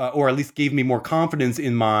or at least gave me more confidence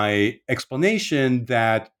in my explanation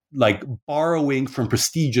that like borrowing from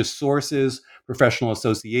prestigious sources, professional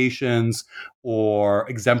associations, or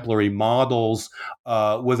exemplary models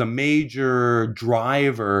was a major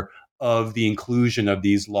driver of the inclusion of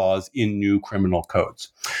these laws in new criminal codes.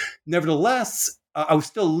 Nevertheless, I was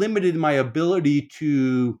still limited in my ability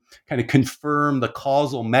to kind of confirm the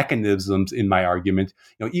causal mechanisms in my argument.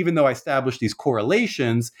 Even though I established these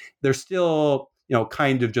correlations, they're still,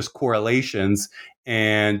 kind of just correlations,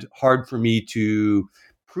 and hard for me to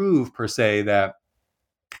prove per se that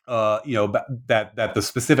that the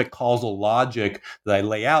specific causal logic that I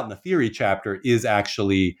lay out in the theory chapter is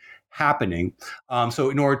actually happening. So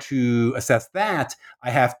in order to assess that, I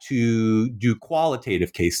have to do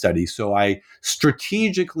qualitative case studies. So I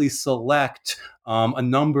strategically select a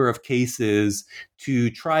number of cases to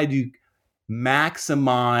try to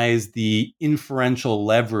maximize the inferential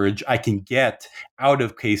leverage I can get out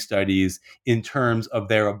of case studies in terms of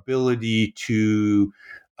their ability to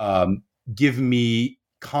give me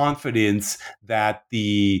confidence that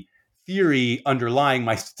the theory underlying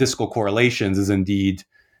my statistical correlations is indeed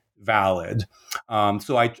valid.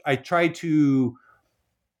 So I try to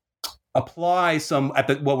apply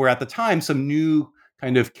what were at the time some new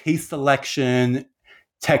kind of case selection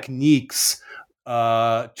techniques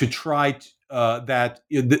to try try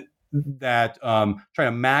to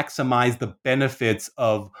maximize the benefits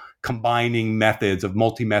of combining methods of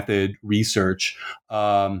multi-method research.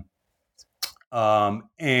 And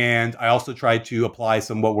I also tried to apply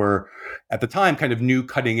some what were at the time kind of new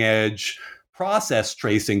cutting edge process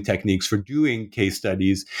tracing techniques for doing case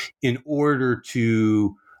studies in order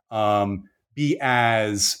to be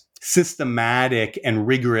as systematic and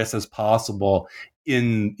rigorous as possible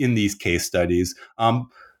in these case studies. And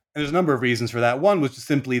there's a number of reasons for that. One was just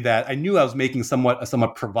simply that I knew I was making a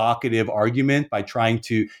somewhat provocative argument by trying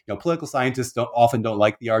to, political scientists often don't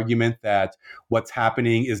like the argument that what's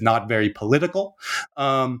happening is not very political.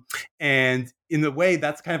 And in a way,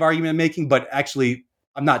 that's the kind of argument I'm making, but actually,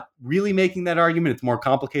 I'm not really making that argument. It's more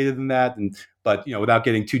complicated than that. But without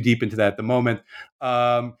getting too deep into that at the moment,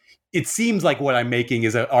 it seems like what I'm making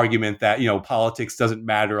is an argument that, politics doesn't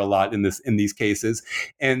matter a lot in these cases.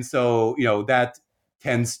 And so, that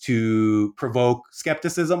tends to provoke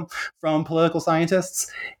skepticism from political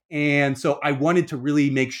scientists. And so I wanted to really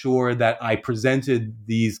make sure that I presented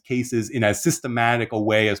these cases in as systematic a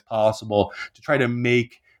way as possible to try to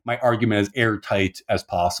make my argument as airtight as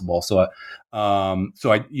possible. So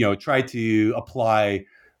I tried to apply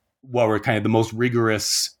what were kind of the most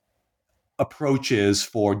rigorous approaches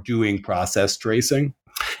for doing process tracing.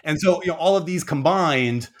 And so, all of these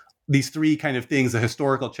combined, these three kind of things, the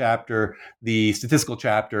historical chapter, the statistical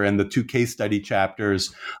chapter, and the two case study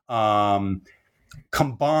chapters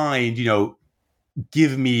combined,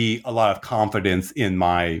 give me a lot of confidence in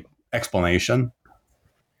my explanation.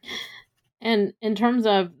 And in terms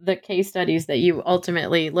of the case studies that you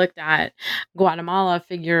ultimately looked at, Guatemala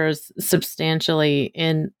figures substantially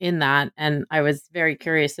in that, and I was very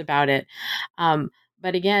curious about it.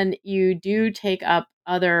 But again, you do take up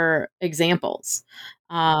other examples.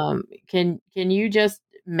 Can you just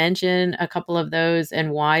mention a couple of those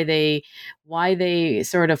and why they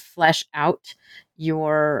sort of flesh out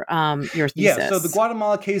your thesis? Yeah. So the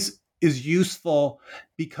Guatemala case is useful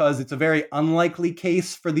because it's a very unlikely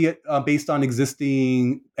case for the based on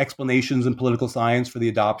existing explanations in political science for the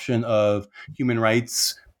adoption of human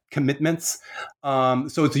rights commitments.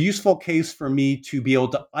 So it's a useful case for me to be able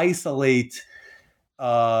to isolate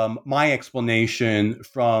my explanation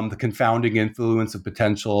from the confounding influence of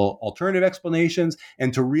potential alternative explanations,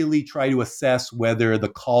 and to really try to assess whether the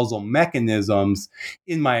causal mechanisms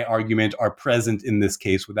in my argument are present in this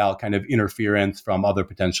case without kind of interference from other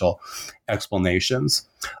potential explanations.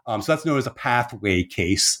 So that's known as a pathway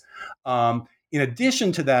case. In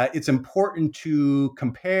addition to that, it's important to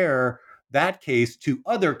compare that case to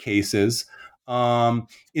other cases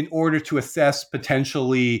in order to assess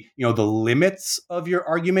potentially, the limits of your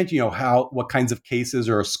argument, what kinds of cases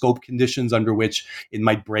or scope conditions under which it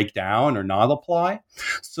might break down or not apply.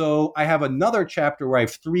 So I have another chapter where I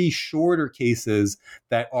have three shorter cases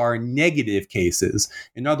that are negative cases.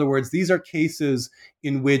 In other words, these are cases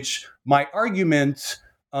in which my argument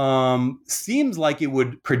seems like it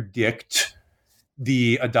would predict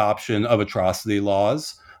the adoption of atrocity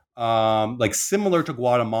laws. Like similar to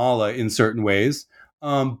Guatemala in certain ways,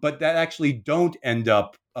 but that actually don't end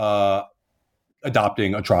up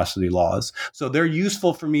adopting atrocity laws. So they're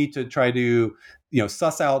useful for me to try to,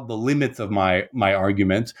 suss out the limits of my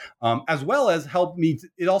argument, as well as help me.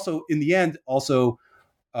 It also, in the end, also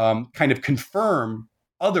kind of confirm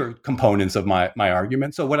other components of my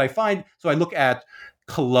argument. So what I find, I look at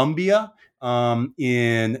Colombia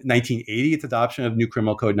in 1980, its adoption of new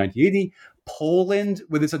criminal code in 1980. Poland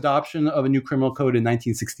with its adoption of a new criminal code in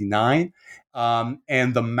 1969,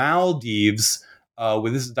 and the Maldives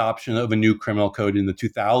with this adoption of a new criminal code in the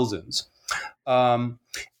 2000s.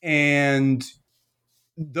 And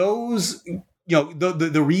those,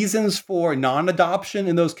 the reasons for non-adoption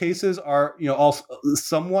in those cases are, all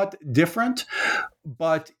somewhat different,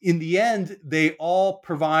 but in the end, they all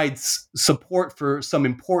provide support for some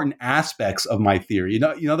important aspects of my theory.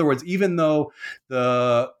 In other words, even though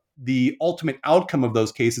the ultimate outcome of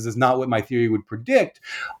those cases is not what my theory would predict,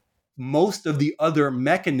 most of the other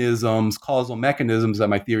causal mechanisms that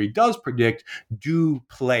my theory does predict do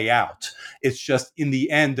play out. It's just in the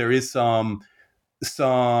end, there is some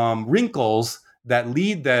wrinkles that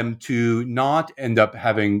lead them to not end up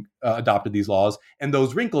having adopted these laws. And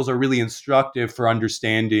those wrinkles are really instructive for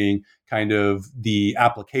understanding kind of the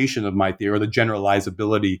application of my theory or the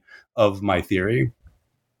generalizability of my theory.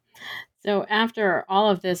 So after all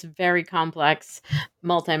of this very complex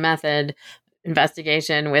multi-method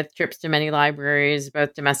investigation with trips to many libraries,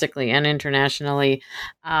 both domestically and internationally,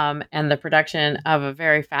 and the production of a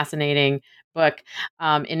very fascinating book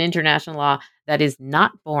in international law that is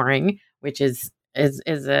not boring, which is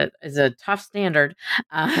a tough standard.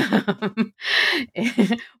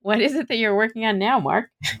 What is it that you're working on now,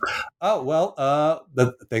 Mark? Oh, well,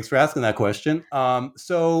 thanks for asking that question.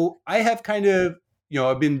 So I have kind of,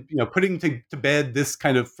 I've been, putting to bed this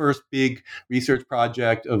kind of first big research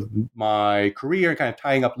project of my career and kind of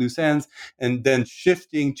tying up loose ends, and then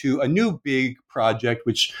shifting to a new big project,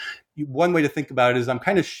 which one way to think about it is I'm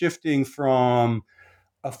kind of shifting from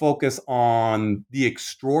a focus on the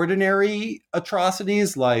extraordinary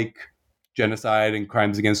atrocities like genocide and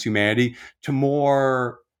crimes against humanity to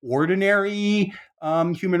more ordinary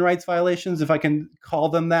human rights violations, if I can call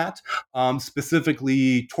them that,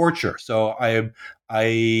 specifically torture. So I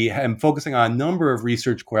am focusing on a number of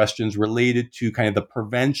research questions related to kind of the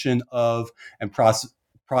prevention of and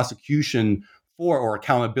prosecution for or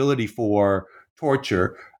accountability for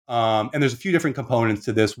torture. And there's a few different components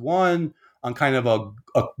to this. One, on kind of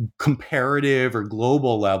a comparative or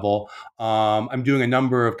global level, I'm doing a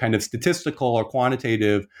number of kind of statistical or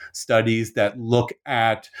quantitative studies that look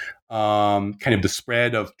at kind of the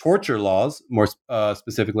spread of torture laws, more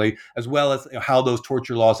specifically, as well as how those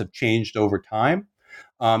torture laws have changed over time.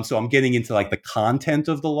 So I'm getting into like the content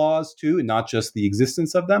of the laws too, and not just the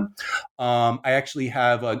existence of them. I actually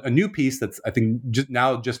have a new piece that's, I think,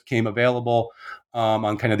 just came available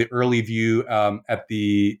on kind of the early view at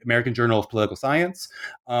the American Journal of Political Science,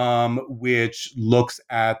 which looks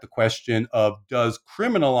at the question of, does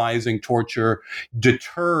criminalizing torture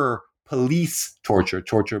deter police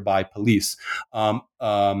torture by police?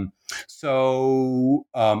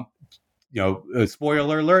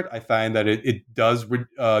 Spoiler alert, I find that it does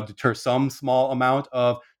deter some small amount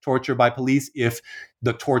of torture by police if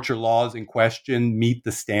the torture laws in question meet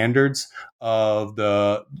the standards of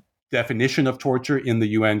the definition of torture in the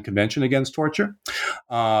UN Convention Against Torture.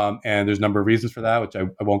 And there's a number of reasons for that, which I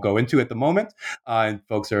won't go into at the moment. And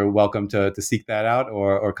folks are welcome to seek that out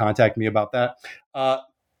or contact me about that.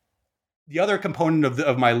 The other component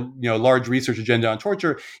of my large research agenda on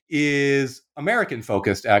torture is American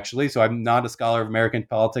focused, actually. So I'm not a scholar of American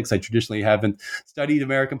politics. I traditionally haven't studied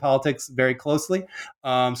American politics very closely.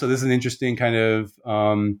 So this is an interesting kind of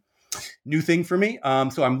new thing for me.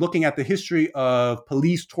 So I'm looking at the history of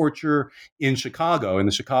police torture in Chicago, in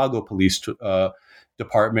the Chicago Police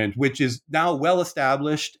Department, which is now well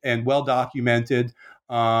established and well documented.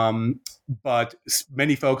 But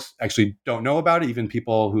many folks actually don't know about it, even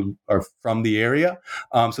people who are from the area.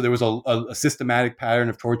 So there was a systematic pattern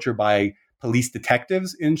of torture by police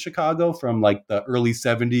detectives in Chicago from like the early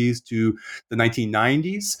 70s to the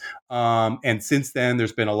 1990s. And since then,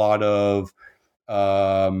 there's been a lot of,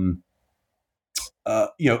 the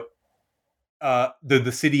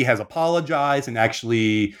city has apologized and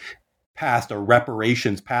actually passed a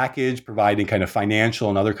reparations package providing kind of financial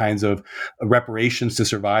and other kinds of reparations to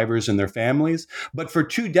survivors and their families. But for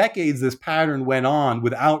 2 decades, this pattern went on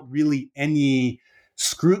without really any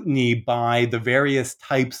scrutiny by the various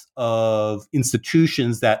types of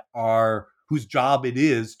institutions whose job it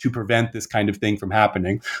is to prevent this kind of thing from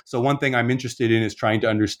happening. So one thing I'm interested in is trying to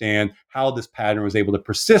understand how this pattern was able to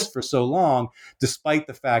persist for so long, despite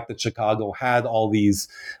the fact that Chicago had all these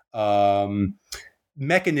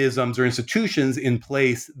mechanisms or institutions in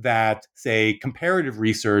place that, say, comparative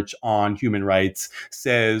research on human rights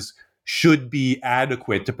says should be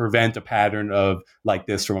adequate to prevent a pattern of like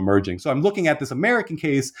this from emerging. So I'm looking at this American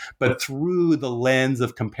case, but through the lens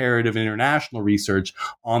of comparative international research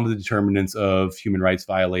on the determinants of human rights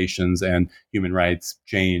violations and human rights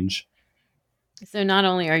change. So not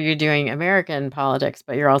only are you doing American politics,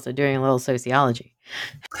 but you're also doing a little sociology.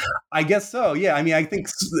 I guess so. Yeah. I mean, I think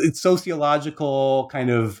sociological kind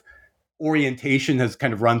of orientation has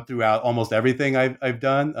kind of run throughout almost everything I've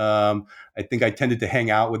done. I think I tended to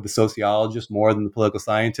hang out with the sociologists more than the political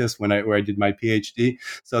scientists where I did my PhD.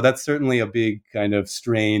 So that's certainly a big kind of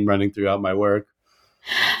strain running throughout my work.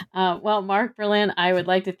 Well, Mark Berlin, I would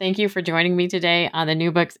like to thank you for joining me today on the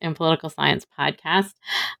New Books in Political Science podcast.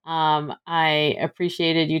 I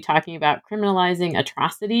appreciated you talking about criminalizing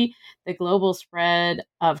atrocity, the global spread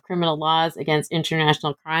of criminal laws against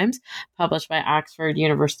international crimes, published by Oxford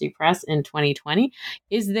University Press in 2020.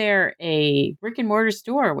 Is there a brick and mortar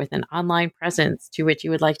store with an online presence to which you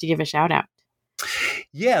would like to give a shout out?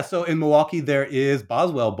 Yeah, so in Milwaukee, there is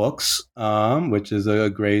Boswell Books, which is a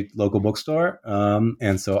great local bookstore.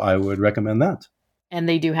 And so I would recommend that. And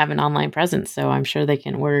they do have an online presence, so I'm sure they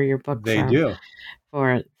can order your book. They do.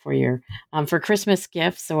 For your for Christmas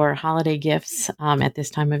gifts or holiday gifts at this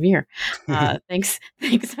time of year. Thanks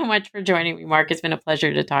so much for joining me, Mark. It's been a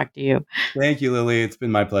pleasure to talk to you. Thank you, Lily. It's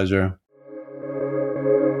been my pleasure.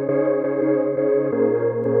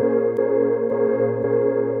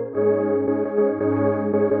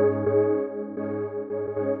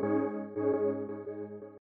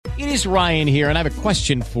 It is Ryan here, and I have a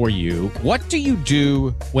question for you. What do you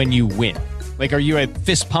do when you win? Like, are you a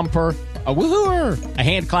fist pumper, a woohooer, a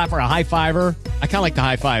hand clapper, a high fiver? I kind of like the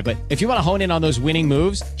high five, but if you want to hone in on those winning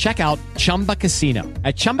moves, check out Chumba Casino.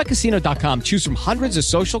 At ChumbaCasino.com, choose from hundreds of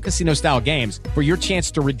social casino style games for your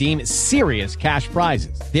chance to redeem serious cash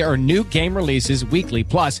prizes. There are new game releases weekly,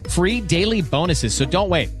 plus free daily bonuses. So don't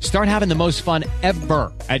wait. Start having the most fun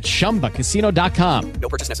ever at ChumbaCasino.com. No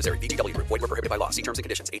purchase necessary. VGW Group. Void where prohibited by law. See terms and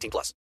conditions. 18+.